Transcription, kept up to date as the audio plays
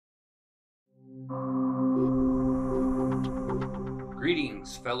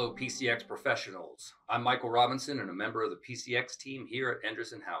Greetings, fellow pcX professionals. I'm Michael Robinson and a member of the pcX team here at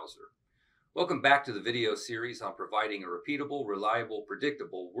Anderson Hauser. Welcome back to the video series on providing a repeatable, reliable,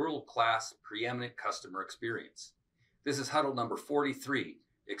 predictable, world-class, preeminent customer experience. This is Huddle number 43,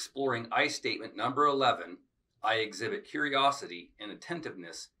 exploring I statement number 11, I exhibit curiosity and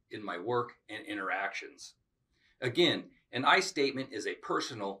attentiveness in my work and interactions. Again, an I statement is a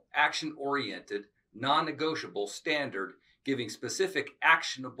personal, action-oriented, non-negotiable standard giving specific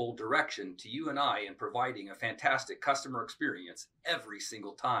actionable direction to you and I in providing a fantastic customer experience every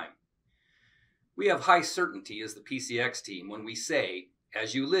single time. We have high certainty as the pcX team when we say,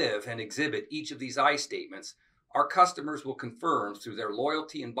 as you live and exhibit each of these I statements, our customers will confirm through their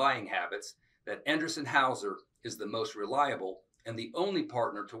loyalty and buying habits that Anderson Hauser is the most reliable and the only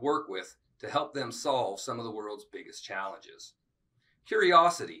partner to work with to help them solve some of the world's biggest challenges.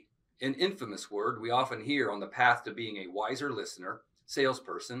 Curiosity, an infamous word we often hear on the path to being a wiser listener,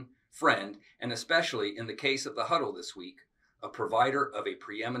 salesperson, friend, and especially in the case of the Huddle this week, a provider of a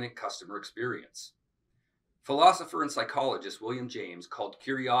preeminent customer experience. Philosopher and psychologist William James called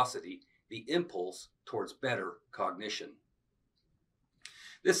curiosity the impulse towards better cognition.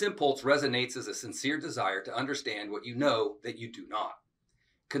 This impulse resonates as a sincere desire to understand what you know that you do not.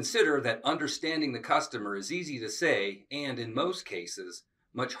 Consider that understanding the customer is easy to say and, in most cases,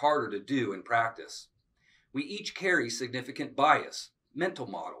 much harder to do in practice. We each carry significant bias, mental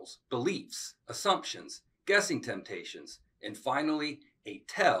models, beliefs, assumptions, guessing temptations, and finally, a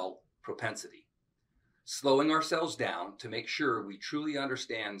tell propensity. Slowing ourselves down to make sure we truly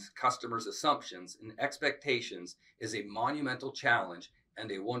understand customers' assumptions and expectations is a monumental challenge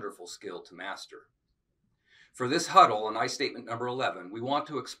and a wonderful skill to master. For this Huddle on I statement number 11, we want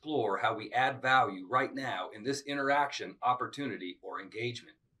to explore how we add value right now in this interaction, opportunity, or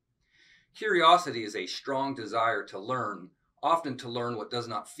engagement. Curiosity is a strong desire to learn, often to learn what does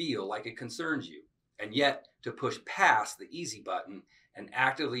not feel like it concerns you, and yet to push past the easy button and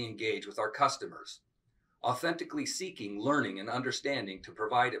actively engage with our customers, authentically seeking learning and understanding to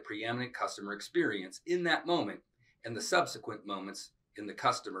provide a preeminent customer experience in that moment and the subsequent moments in the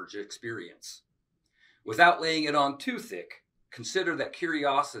customer's experience. Without laying it on too thick, consider that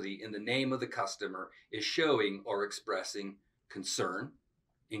curiosity in the name of the customer is showing or expressing concern,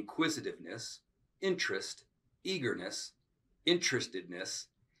 inquisitiveness, interest, eagerness, interestedness,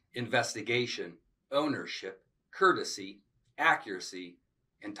 investigation, ownership, courtesy, accuracy,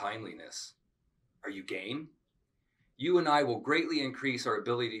 and timeliness. Are you game? You and I will greatly increase our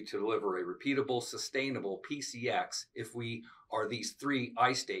ability to deliver a repeatable, sustainable pcX if we are these three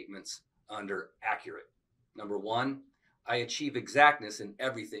I statements under accurate. Number 1, I achieve exactness in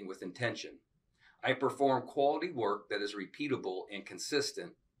everything with intention. I perform quality work that is repeatable and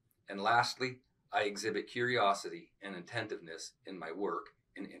consistent. And lastly, I exhibit curiosity and attentiveness in my work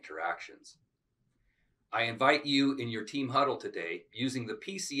and interactions. I invite you in your team huddle today, using the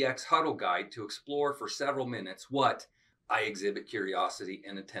pcX Huddle Guide, to explore for several minutes what I exhibit curiosity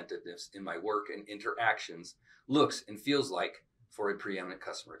and attentiveness in my work and interactions looks and feels like for a preeminent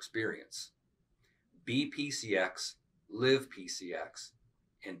customer experience. Be pcX, live pcX,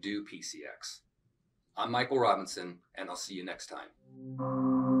 and do pcX. I'm Michael Robinson, and I'll see you next time.